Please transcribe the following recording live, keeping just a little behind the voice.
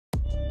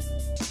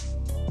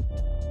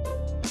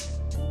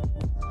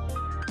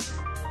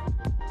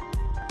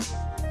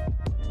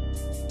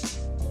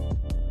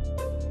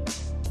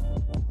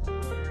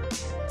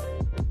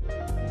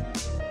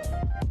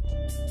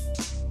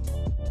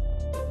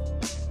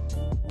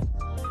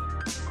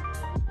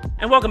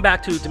And welcome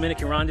back to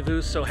Dominican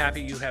Rendezvous. So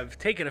happy you have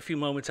taken a few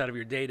moments out of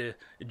your day to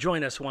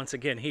join us once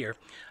again here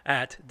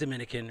at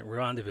Dominican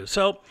Rendezvous.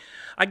 So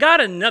I got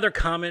another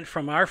comment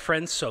from our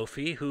friend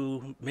Sophie,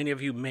 who many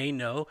of you may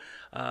know,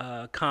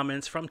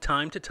 comments from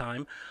time to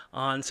time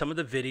on some of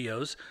the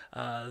videos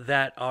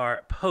that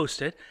are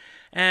posted.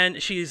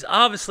 And she's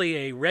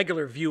obviously a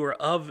regular viewer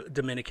of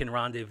Dominican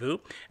Rendezvous.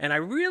 And I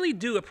really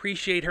do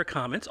appreciate her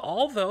comments,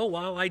 although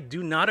while I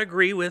do not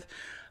agree with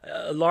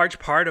a large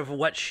part of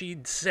what she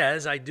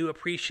says, I do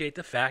appreciate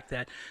the fact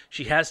that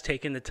she has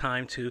taken the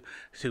time to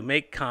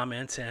make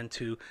comments and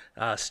to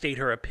state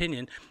her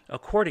opinion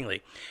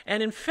accordingly.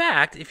 And in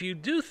fact, if you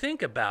do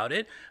think about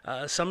it,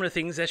 some of the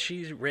things that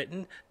she's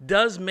written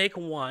does make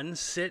one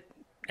sit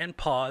and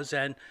pause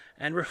and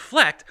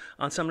reflect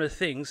on some of the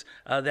things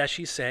that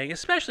she's saying,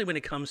 especially when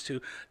it comes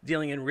to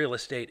dealing in real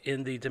estate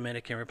in the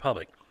Dominican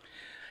Republic.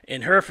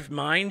 In her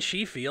mind,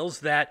 she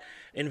feels that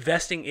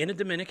investing in the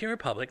Dominican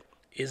Republic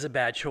is a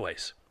bad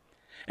choice.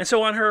 And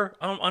so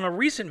on a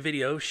recent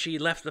video, she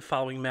left the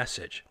following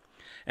message,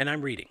 and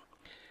I'm reading.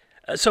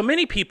 So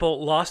many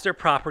people lost their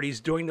properties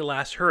during the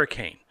last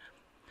hurricane,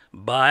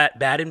 but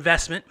bad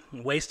investment,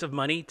 waste of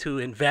money to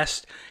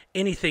invest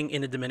anything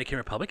in the Dominican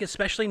Republic,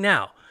 especially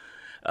now.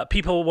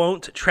 People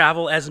won't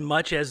travel as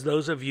much as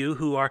those of you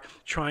who are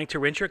trying to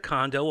rent your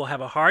condo will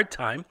have a hard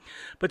time,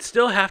 but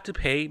still have to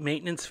pay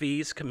maintenance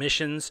fees,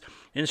 commissions,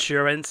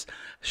 insurance,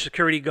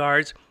 security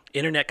guards,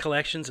 internet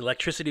collections,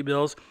 electricity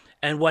bills,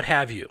 and what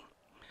have you.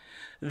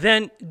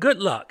 Then good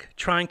luck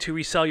trying to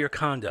resell your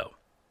condo.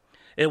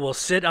 It will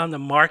sit on the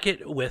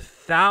market with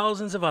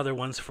thousands of other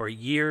ones for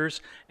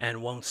years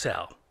and won't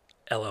sell.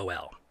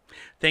 LOL.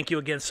 Thank you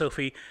again,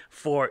 Sophie,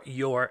 for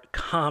your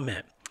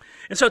comment.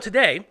 And so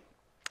today,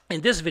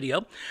 in this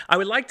video, I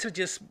would like to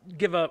just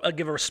give a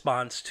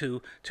response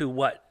to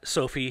what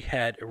Sophie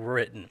had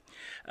written.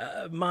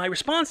 My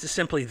response is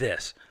simply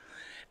this.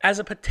 As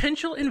a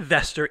potential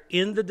investor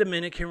in the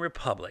Dominican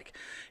Republic,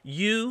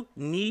 you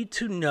need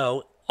to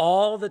know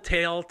all the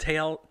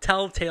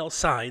telltale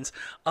signs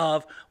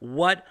of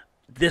what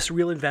this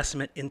real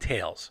investment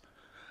entails,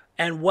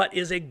 and what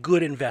is a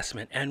good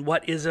investment and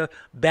what is a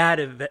bad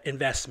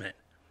investment.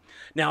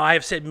 Now, I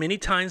have said many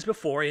times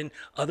before in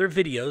other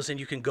videos, and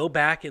you can go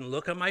back and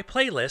look at my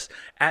playlist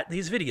at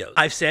these videos.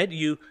 I've said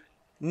you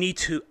need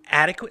to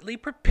adequately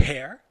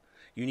prepare.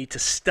 You need to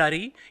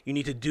study, you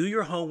need to do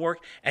your homework,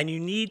 and you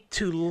need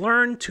to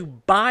learn to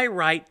buy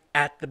right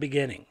at the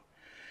beginning.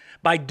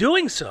 By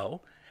doing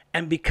so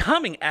and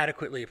becoming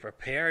adequately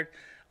prepared,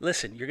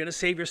 listen, you're going to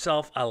save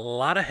yourself a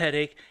lot of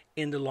headache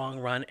in the long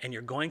run, and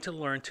you're going to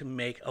learn to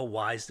make a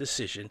wise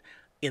decision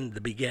in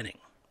the beginning.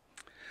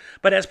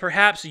 But as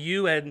perhaps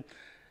you and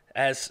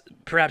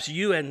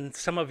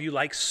some of you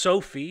like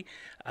Sophie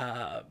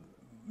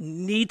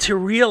need to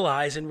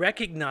realize and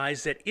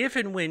recognize that if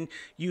and when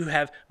you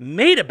have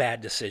made a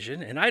bad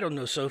decision, and I don't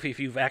know, Sophie, if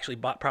you've actually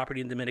bought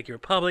property in the Dominican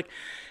Republic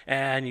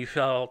and you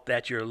felt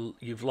that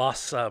you've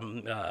lost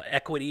some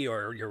equity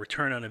or your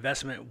return on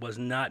investment was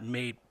not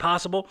made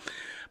possible,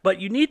 but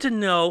you need to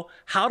know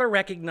how to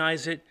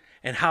recognize it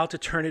and how to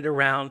turn it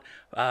around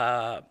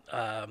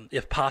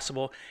if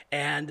possible,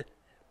 and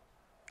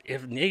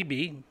if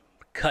maybe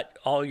cut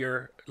all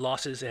your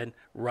losses and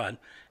run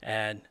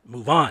and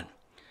move on.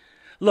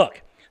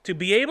 Look, to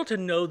be able to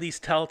know these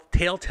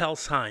telltale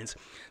signs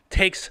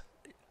takes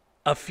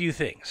a few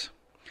things.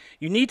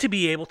 You need to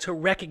be able to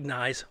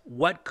recognize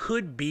what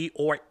could be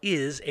or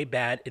is a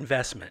bad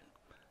investment.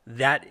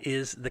 That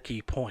is the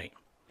key point.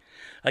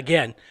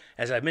 Again,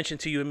 as I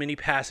mentioned to you in many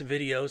past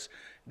videos,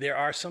 there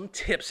are some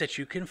tips that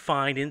you can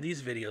find in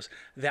these videos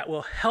that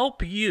will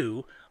help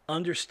you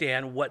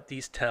understand what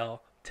these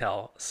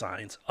telltale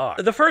signs are.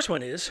 The first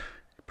one is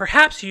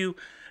perhaps you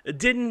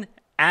didn't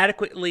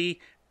adequately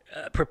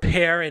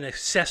prepare and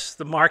assess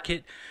the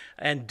market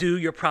and do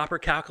your proper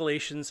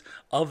calculations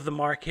of the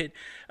market.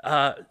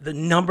 The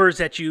numbers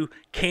that you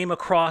came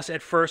across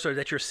at first or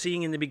that you're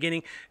seeing in the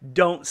beginning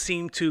don't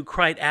seem to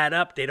quite add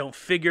up. They don't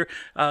figure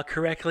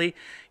correctly.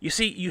 You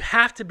see, you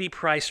have to be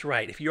priced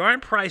right. If you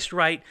aren't priced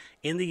right,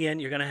 in the end,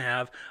 you're going to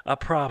have a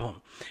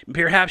problem.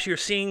 Perhaps you're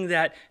seeing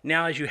that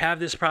now as you have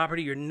this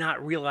property, you're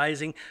not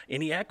realizing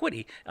any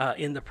equity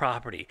in the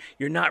property.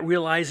 You're not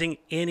realizing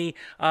any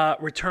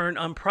return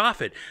on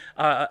profit,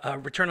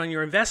 return on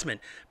your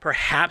investment.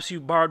 Perhaps you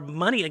borrowed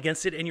money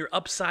against it and you're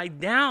upside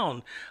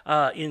down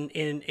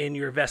in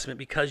your investment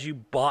because you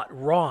bought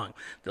wrong.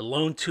 The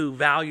loan to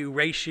value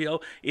ratio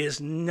is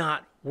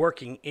not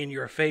working in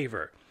your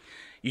favor.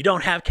 You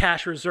don't have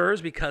cash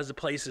reserves because the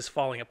place is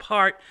falling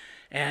apart.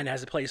 And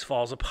as the place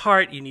falls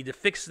apart, you need to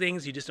fix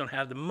things. You just don't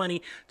have the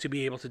money to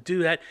be able to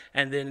do that.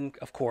 And then,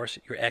 of course,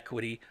 your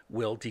equity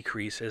will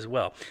decrease as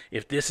well.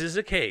 If this is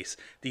the case,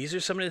 these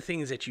are some of the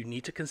things that you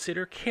need to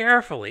consider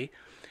carefully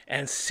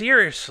and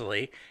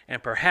seriously.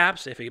 And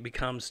perhaps if it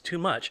becomes too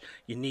much,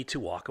 you need to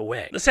walk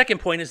away. The second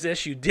point is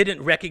this: you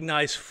didn't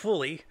recognize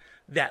fully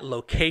that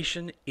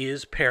location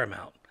is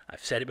paramount.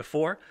 I've said it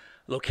before: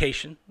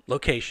 location,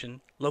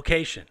 location,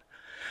 location.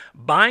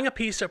 Buying a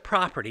piece of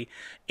property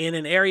in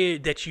an area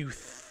that you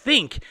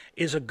think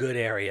is a good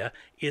area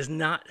is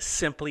not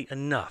simply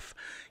enough.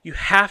 You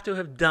have to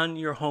have done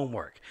your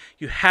homework.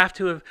 You have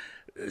to have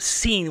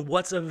seen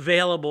what's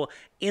available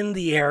in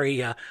the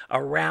area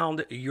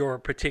around your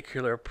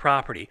particular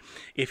property.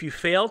 If you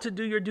fail to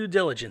do your due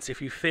diligence,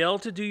 if you fail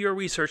to do your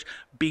research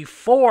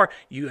before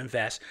you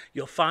invest,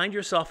 you'll find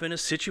yourself in a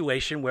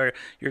situation where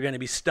you're going to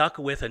be stuck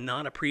with a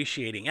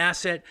non-appreciating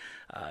asset.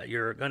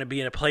 You're going to be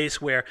in a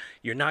place where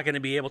you're not going to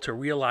be able to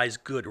realize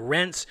good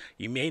rents.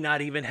 You may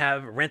not even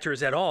have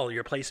renters at all.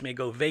 Your place may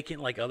go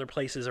vacant like other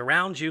places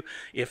around you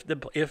if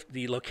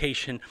the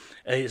location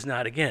is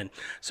not again.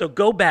 So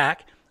go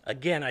back.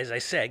 Again, as I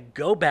said,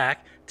 go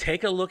back,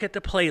 take a look at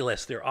the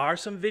playlist. There are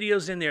some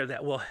videos in there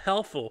that will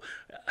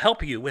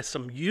help you with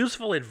some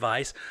useful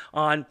advice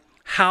on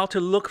how to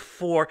look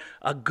for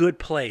a good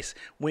place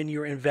when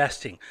you're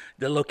investing.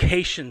 The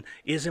location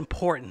is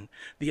important.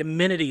 The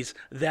amenities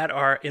that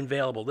are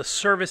available, the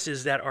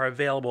services that are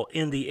available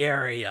in the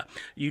area.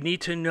 You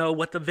need to know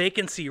what the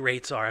vacancy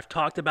rates are. I've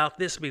talked about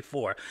this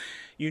before.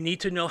 You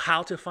need to know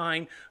how to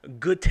find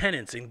good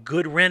tenants and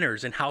good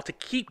renters and how to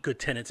keep good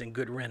tenants and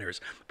good renters.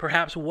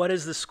 Perhaps what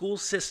is the school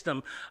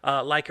system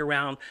like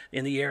around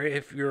in the area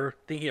if you're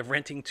thinking of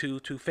renting to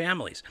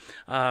families.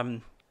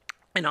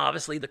 And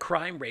obviously, the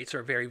crime rates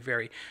are very,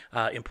 very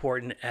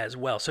important as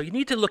well. So you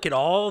need to look at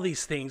all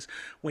these things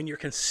when you're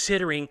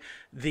considering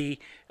the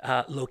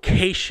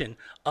location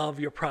of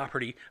your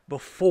property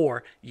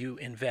before you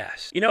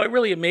invest. You know, it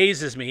really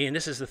amazes me, and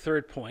this is the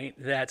third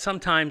point, that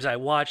sometimes I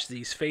watch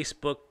these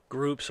Facebook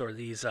groups or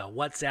these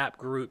WhatsApp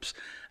groups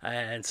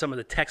and some of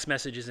the text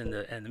messages and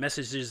the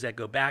messages that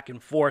go back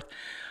and forth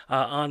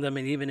on them,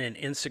 and even in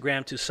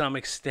Instagram to some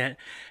extent.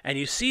 And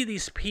you see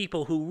these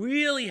people who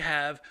really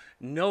have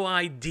no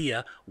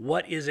idea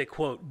what is a,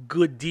 quote,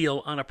 good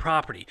deal on a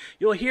property.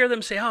 You'll hear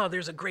them say, oh,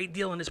 there's a great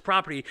deal on this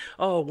property.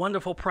 Oh,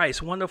 wonderful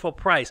price, wonderful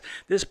price.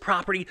 This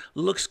property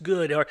looks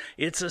good, or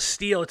it's a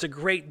steal, it's a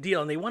great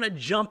deal. And they want to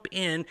jump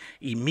in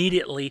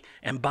immediately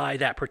and buy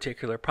that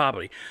particular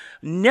property.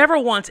 Never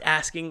once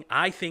asking,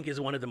 I think, is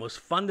one of the most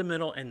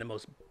fundamental and the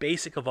most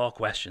basic of all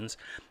questions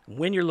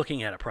when you're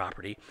looking at a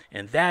property.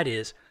 And that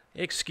is,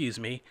 excuse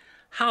me,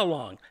 how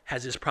long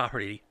has this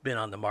property been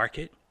on the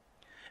market?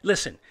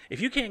 Listen,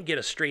 if you can't get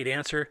a straight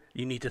answer,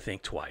 you need to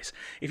think twice.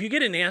 If you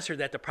get an answer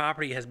that the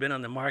property has been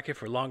on the market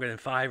for longer than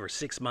 5 or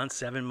 6 months,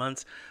 7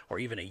 months, or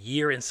even a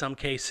year in some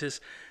cases,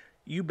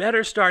 you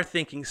better start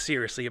thinking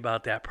seriously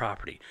about that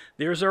property.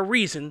 There's a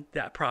reason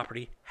that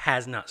property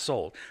has not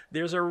sold.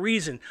 There's a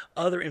reason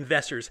other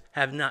investors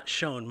have not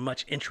shown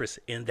much interest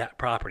in that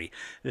property.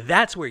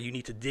 That's where you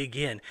need to dig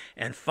in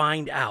and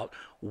find out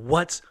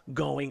what's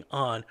going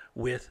on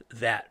with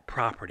that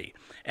property.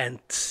 And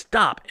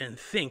stop and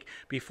think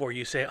before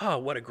you say, oh,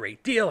 what a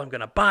great deal, I'm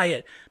going to buy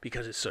it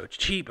because it's so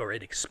cheap or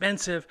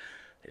inexpensive.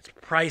 It's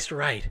priced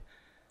right.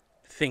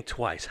 Think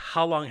twice.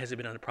 How long has it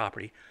been on the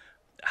property?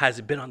 Has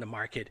it been on the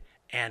market?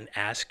 And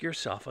ask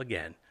yourself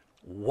again,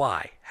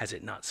 why has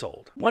it not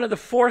sold? The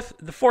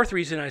fourth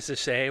reason, as I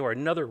say, or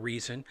another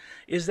reason,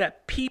 is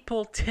that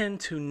people tend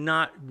to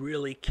not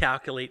really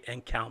calculate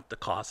and count the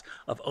cost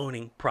of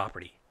owning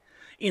property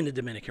in the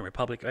Dominican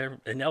Republic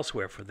and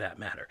elsewhere for that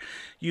matter.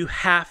 You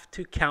have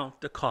to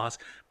count the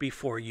cost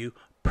before you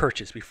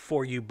purchase,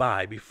 before you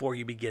buy, before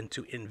you begin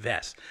to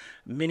invest.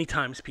 Many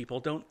times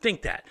people don't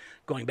think that.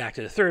 Going back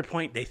to the third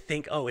point, they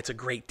think, oh, it's a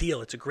great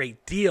deal, it's a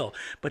great deal.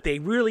 But they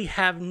really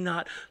have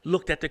not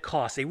looked at the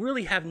cost. They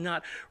really have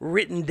not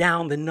written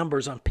down the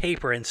numbers on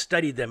paper and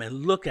studied them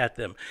and looked at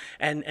them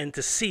and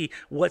to see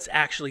what's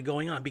actually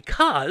going on.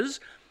 Because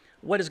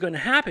what is going to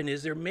happen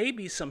is there may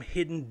be some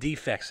hidden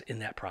defects in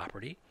that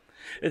property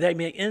that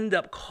may end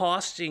up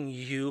costing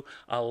you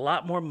a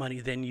lot more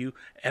money than you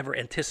ever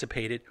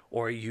anticipated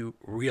or you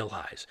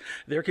realize.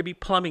 There could be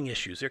plumbing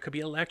issues. There could be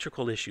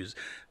electrical issues.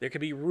 There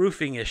could be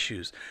roofing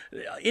issues.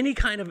 Any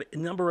kind of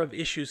number of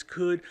issues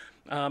could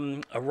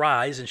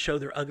arise and show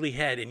their ugly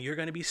head, and you're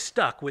going to be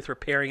stuck with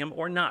repairing them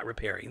or not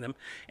repairing them.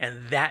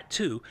 And that,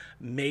 too,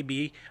 may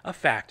be a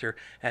factor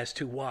as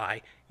to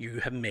why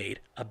you have made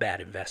a bad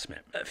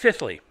investment.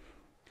 Fifthly,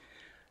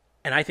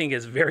 and I think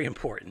is very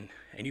important,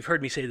 and you've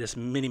heard me say this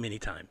many, many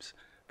times,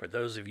 for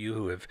those of you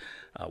who have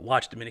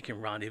watched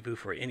Dominican Rendezvous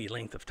for any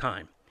length of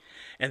time,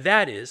 and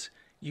that is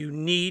you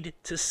need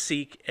to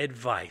seek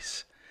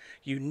advice.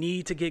 You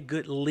need to get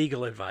good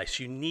legal advice.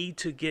 You need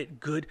to get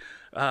good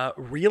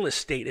real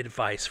estate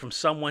advice from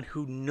someone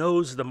who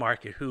knows the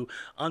market, who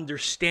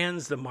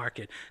understands the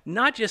market,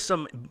 not just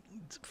some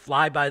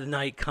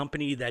fly-by-the-night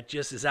company that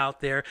just is out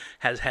there,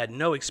 has had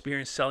no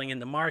experience selling in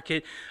the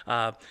market.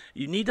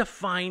 You need to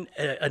find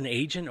an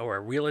agent or a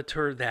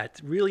realtor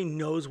that really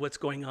knows what's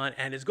going on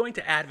and is going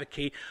to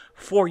advocate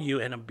for you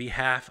and on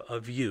behalf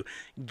of you.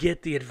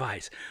 Get the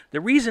advice.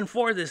 The reason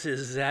for this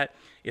is that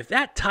if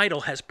that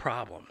title has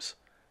problems,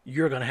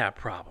 you're going to have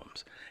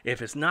problems.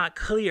 If it's not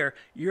clear,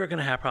 you're going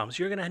to have problems.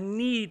 You're going to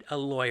need a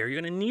lawyer.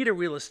 You're going to need a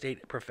real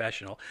estate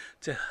professional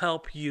to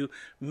help you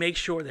make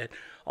sure that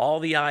all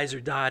the I's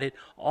are dotted,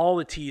 all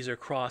the T's are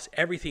crossed,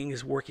 everything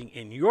is working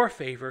in your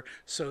favor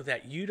so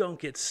that you don't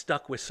get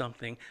stuck with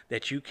something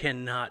that you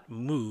cannot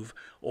move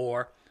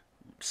or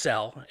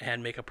sell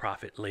and make a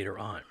profit later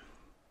on.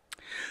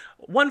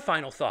 One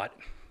final thought,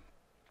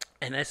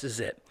 and this is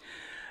it.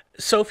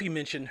 Sophie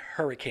mentioned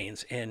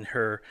hurricanes in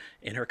her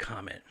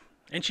comment,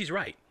 and she's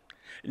right.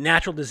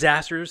 Natural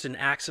disasters and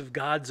acts of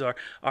gods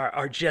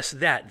are just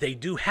that. They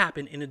do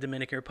happen in the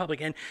Dominican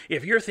Republic. And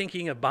if you're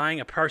thinking of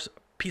buying a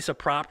piece of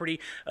property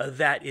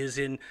that is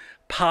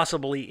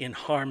possibly in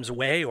harm's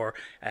way or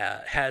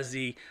has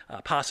the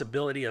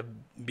possibility of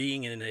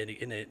being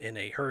in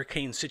a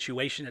hurricane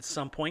situation at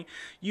some point,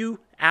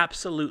 you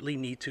absolutely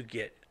need to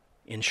get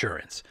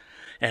insurance.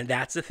 And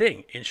that's the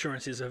thing.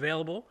 Insurance is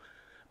available.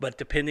 But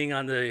depending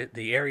on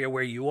the area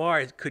where you are,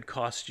 it could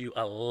cost you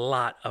a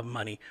lot of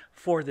money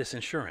for this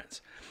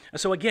insurance. And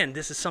so again,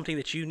 this is something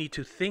that you need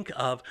to think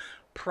of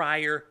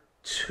prior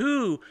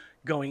to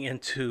going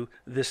into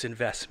this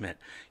investment.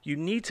 You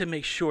need to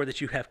make sure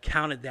that you have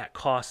counted that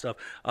cost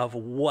of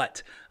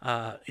what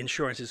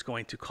insurance is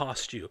going to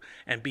cost you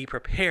and be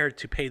prepared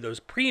to pay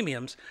those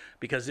premiums,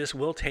 because this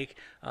will take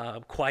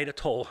quite a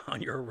toll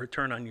on your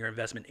return on your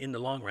investment in the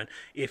long run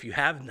if you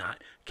have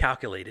not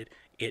calculated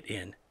it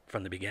in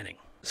from the beginning.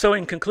 So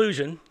in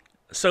conclusion,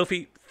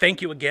 Sophie,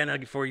 thank you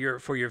again for your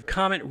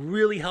comment. It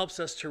really helps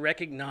us to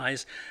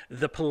recognize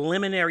the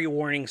preliminary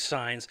warning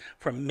signs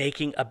for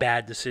making a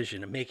bad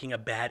decision and making a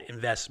bad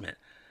investment.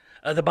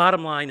 The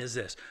bottom line is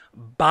this: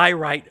 buy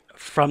right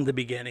from the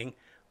beginning,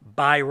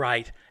 buy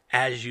right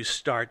as you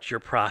start your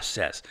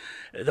process.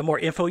 The more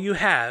info you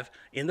have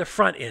in the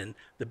front end,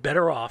 the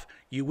better off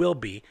you will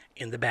be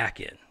in the back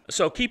end.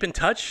 So keep in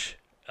touch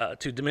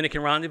to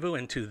Dominican Rendezvous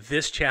and to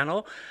this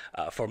channel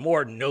for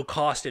more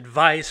no-cost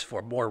advice,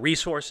 for more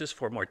resources,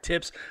 for more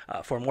tips,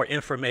 for more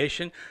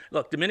information.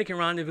 Look, Dominican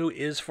Rendezvous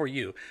is for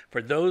you. For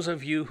those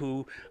of you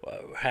who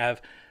have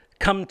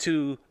come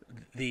to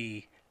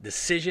the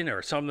decision,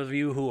 or some of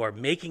you who are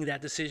making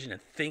that decision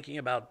and thinking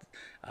about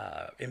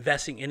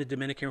investing in a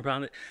Dominican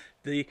Rendezvous,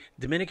 the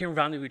Dominican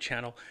Rendezvous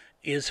channel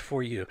is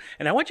for you.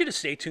 And I want you to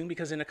stay tuned,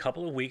 because in a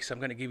couple of weeks I'm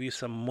going to give you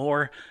some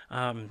more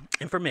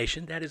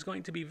information that is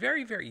going to be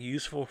very, very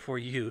useful for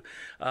you,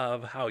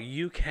 of how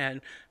you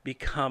can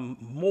become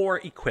more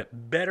equipped,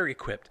 better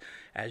equipped,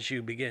 as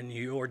you begin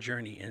your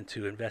journey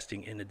into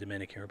investing in the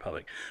Dominican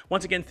Republic.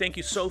 Once again, thank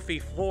you, Sophie,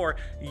 for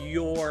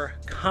your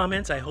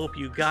comments. I hope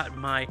you got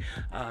my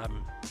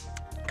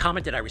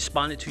comment that I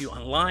responded to you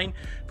online.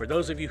 For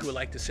those of you who would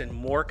like to send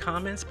more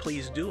comments,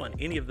 please do on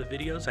any of the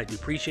videos. I do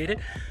appreciate it.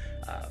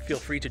 Feel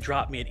free to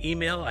drop me an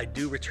email. I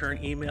do return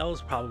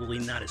emails, probably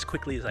not as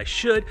quickly as I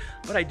should,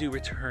 but I do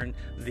return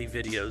the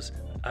videos,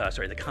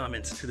 the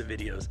comments to the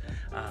videos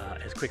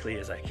as quickly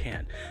as I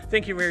can.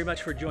 Thank you very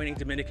much for joining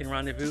Dominican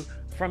Rendezvous.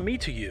 From me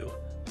to you,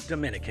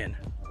 Dominican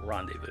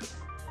Rendezvous.